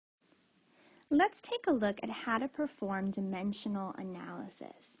Let's take a look at how to perform dimensional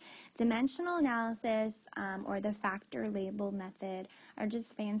analysis. Dimensional analysis or the factor label method are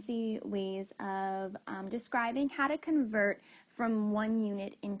just fancy ways of describing how to convert from one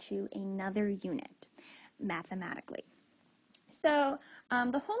unit into another unit mathematically. So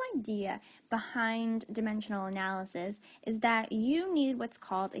the whole idea behind dimensional analysis is that you need what's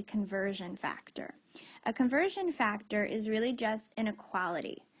called a conversion factor. A conversion factor is really just an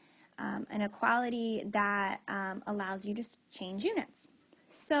equality that allows you to change units.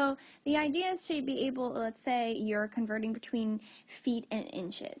 So the idea is to be able, let's say you're converting between feet and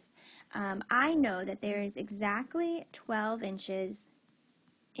inches. I know that there is exactly 12 inches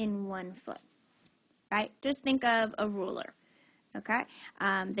in 1 foot, right? Just think of a ruler, okay?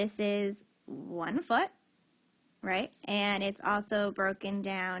 This is 1 foot, right? And it's also broken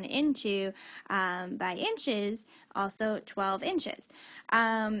down into, by inches, also 12 inches.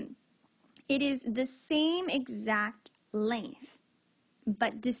 It is the same exact length,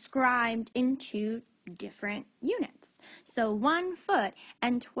 but described into different units. So 1 foot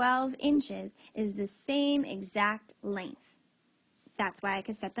and 12 inches is the same exact length. That's why I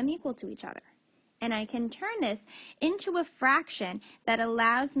could set them equal to each other. And I can turn this into a fraction that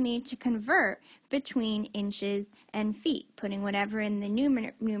allows me to convert between inches and feet, putting whatever in the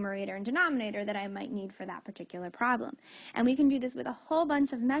numerator and denominator that I might need for that particular problem. And we can do this with a whole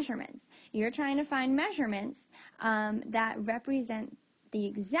bunch of measurements. You're trying to find measurements that represent the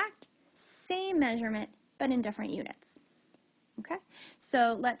exact same measurement, but in different units. Okay?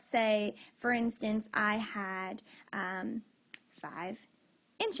 So let's say, for instance, I had 5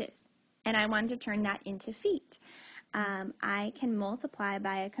 inches. And I wanted to turn that into feet. I can multiply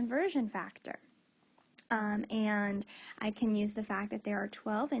by a conversion factor. And I can use the fact that there are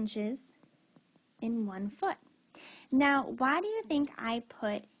 12 inches in 1 foot. Now, why do you think I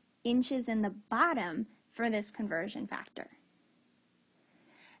put inches in the bottom for this conversion factor?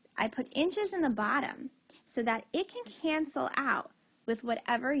 I put inches in the bottom so that it can cancel out with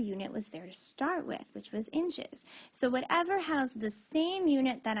whatever unit was there to start with, which was inches. So whatever has the same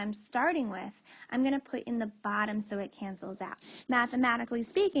unit that I'm starting with, I'm going to put in the bottom so it cancels out. Mathematically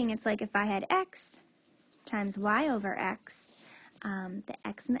speaking, it's like if I had x times y over x, the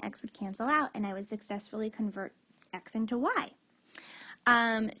x and the x would cancel out, and I would successfully convert x into y.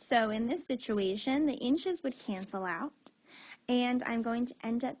 So in this situation, the inches would cancel out, and I'm going to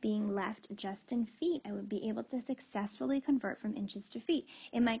end up being left just in feet. I would be able to successfully convert from inches to feet.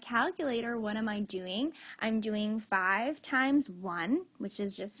 In my calculator, what am I doing? I'm doing 5 times 1, which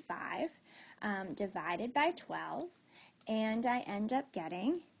is just 5, divided by 12, and I end up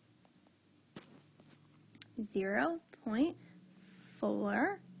getting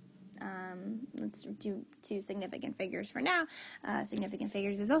 0.4. Let's do 2 significant figures for now. Significant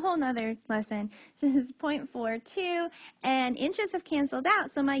figures is a whole nother lesson. So this is 0.42, and inches have canceled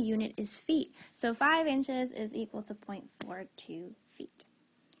out, so my unit is feet. So 5 inches is equal to 0.42 feet.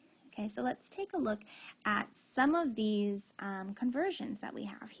 Okay, so let's take a look at some of these conversions that we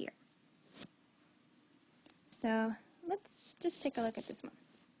have here. So let's just take a look at this one.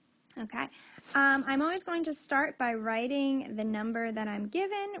 Okay, I'm always going to start by writing the number that I'm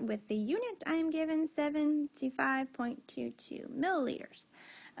given with the unit I'm given, 75.22 milliliters.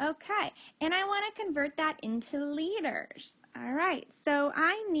 Okay, and I want to convert that into liters. All right, so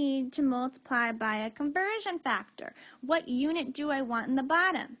I need to multiply by a conversion factor. What unit do I want in the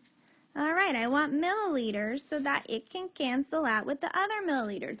bottom? All right, I want milliliters so that it can cancel out with the other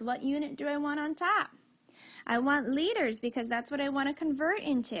milliliters. What unit do I want on top? I want liters because that's what I want to convert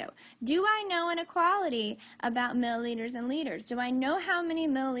into. Do I know an equality about milliliters and liters? Do I know how many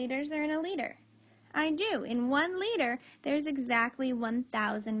milliliters are in a liter? I do. In 1 liter, there's exactly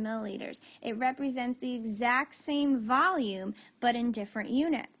 1,000 milliliters. It represents the exact same volume, but in different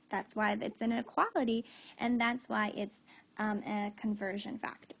units. That's why it's an equality, and that's why it's a conversion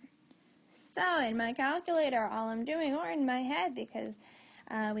factor. So in my calculator, all I'm doing, or in my head, because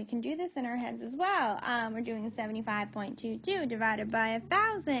we can do this in our heads as well. We're doing 75.22 divided by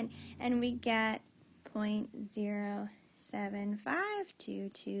 1,000, and we get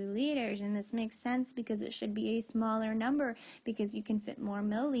 0.07522 liters. And this makes sense because it should be a smaller number because you can fit more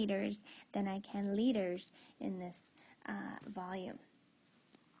milliliters than I can liters in this volume.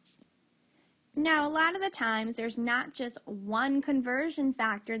 Now, a lot of the times, there's not just one conversion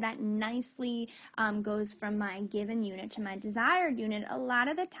factor that nicely goes from my given unit to my desired unit. A lot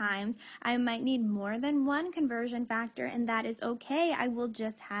of the times, I might need more than one conversion factor, and that is okay. I will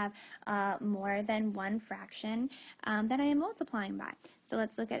just have more than one fraction that I am multiplying by. So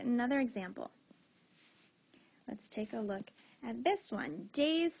let's look at another example. Let's take a look at this one,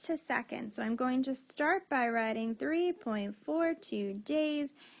 days to seconds. So I'm going to start by writing 3.42 days,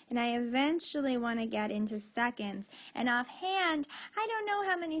 and I eventually want to get into seconds. And offhand, I don't know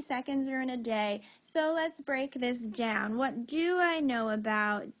how many seconds are in a day, so let's break this down. What do I know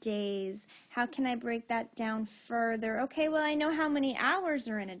about days? How can I break that down further? Okay, well, I know how many hours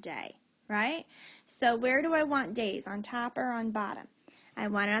are in a day, right? So where do I want days, on top or on bottom? I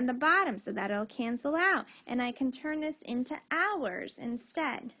want it on the bottom so that it'll cancel out, and I can turn this into hours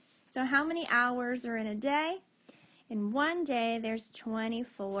instead. So how many hours are in a day? In one day, there's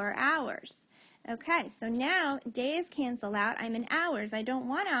 24 hours. Okay, so now days cancel out. I'm in hours. I don't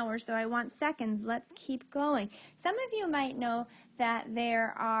want hours, so I want seconds. Let's keep going. Some of you might know that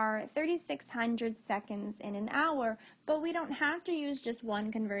there are 3,600 seconds in an hour, but we don't have to use just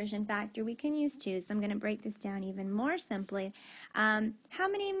one conversion factor. We can use two, so I'm going to break this down even more simply. How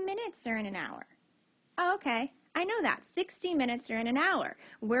many minutes are in an hour? Oh, okay, I know that. 60 minutes are in an hour.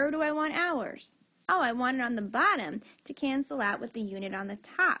 Where do I want hours? Oh, I want it on the bottom to cancel out with the unit on the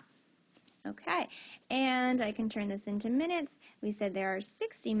top. Okay, and I can turn this into minutes. We said there are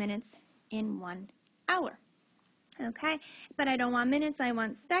 60 minutes in 1 hour. Okay, but I don't want minutes, I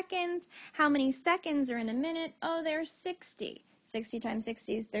want seconds. How many seconds are in a minute? Oh, there's 60. 60 times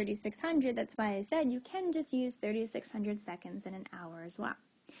 60 is 3,600. That's why I said you can just use 3,600 seconds in an hour as well.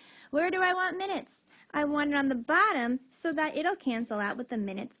 Where do I want minutes? I want it on the bottom so that it'll cancel out with the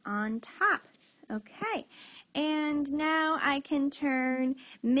minutes on top. Okay, and now I can turn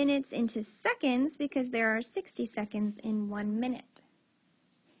minutes into seconds because there are 60 seconds in 1 minute.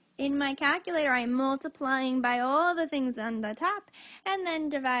 In my calculator, I'm multiplying by all the things on the top and then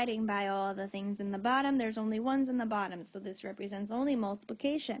dividing by all the things in the bottom. There's only ones in the bottom, so this represents only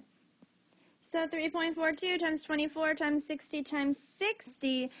multiplication. So 3.42 times 24 times 60 times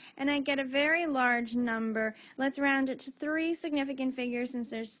 60, and I get a very large number. Let's round it to 3 significant figures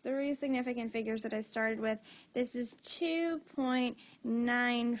since there's 3 significant figures that I started with. This is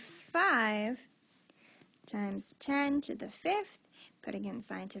 2.95 times 10 to the 5th, putting in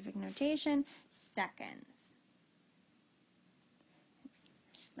scientific notation, seconds.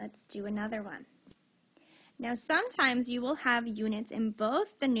 Let's do another one. Now, sometimes you will have units in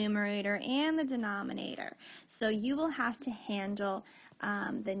both the numerator and the denominator. So you will have to handle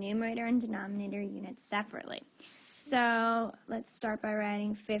the numerator and denominator units separately. So let's start by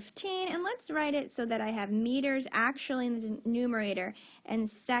writing 15, and let's write it so that I have meters actually in the numerator and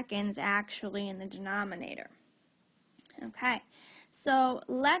seconds actually in the denominator. Okay, so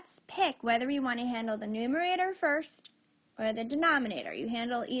let's pick whether we want to handle the numerator first or the denominator. You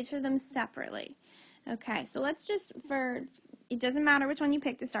handle each of them separately. Okay, so let's just, it doesn't matter which one you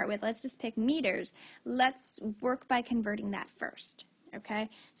pick to start with, let's just pick meters. Let's work by converting that first. Okay,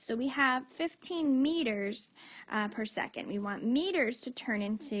 so we have 15 meters per second. We want meters to turn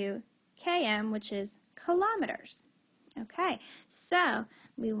into km, which is kilometers. Okay, so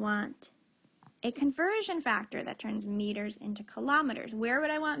we want a conversion factor that turns meters into kilometers. Where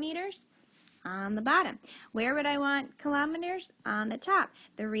would I want meters? On the bottom. Where would I want kilometers? On the top.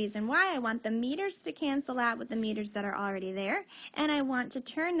 The reason why, I want the meters to cancel out with the meters that are already there, and I want to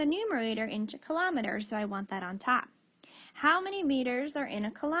turn the numerator into kilometers, so I want that on top. How many meters are in a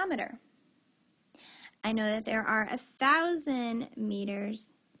kilometer? I know that there are 1,000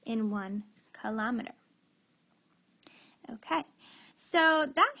 meters in 1 kilometer. Okay, so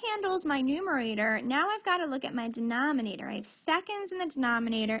that handles my numerator. Now I've got to look at my denominator. I have seconds in the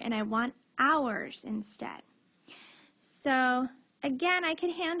denominator, and I want hours instead. So again, I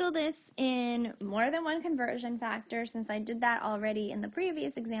could handle this in more than one conversion factor. Since I did that already in the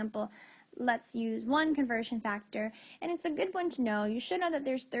previous example, let's use one conversion factor, and it's a good one to know. You should know that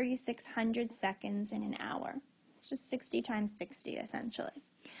there's 3,600 seconds in an hour. It's just 60 times 60 essentially.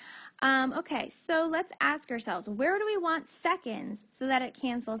 Okay, so let's ask ourselves, where do we want seconds so that it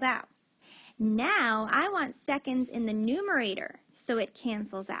cancels out? Now I want seconds in the numerator so it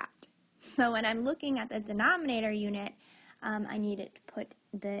cancels out. So when I'm looking at the denominator unit, I need it to put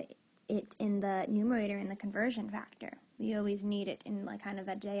it in the numerator in the conversion factor. We always need it in like kind of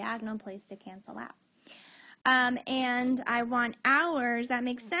a diagonal place to cancel out. And I want hours. That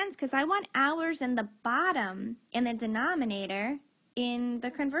makes sense because I want hours in the bottom in the denominator in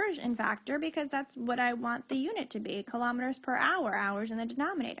the conversion factor because that's what I want the unit to be, kilometers per hour, hours in the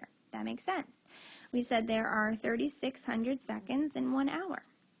denominator. That makes sense. We said there are 3,600 seconds in 1 hour.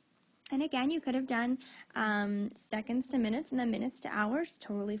 And again, you could have done seconds to minutes and then minutes to hours,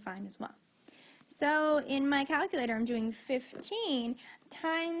 totally fine as well. So in my calculator, I'm doing 15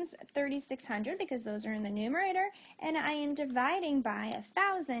 times 3,600 because those are in the numerator, and I am dividing by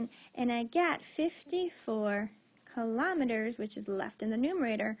 1,000, and I get 54 kilometers, which is left in the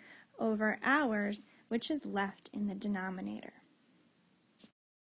numerator, over hours, which is left in the denominator.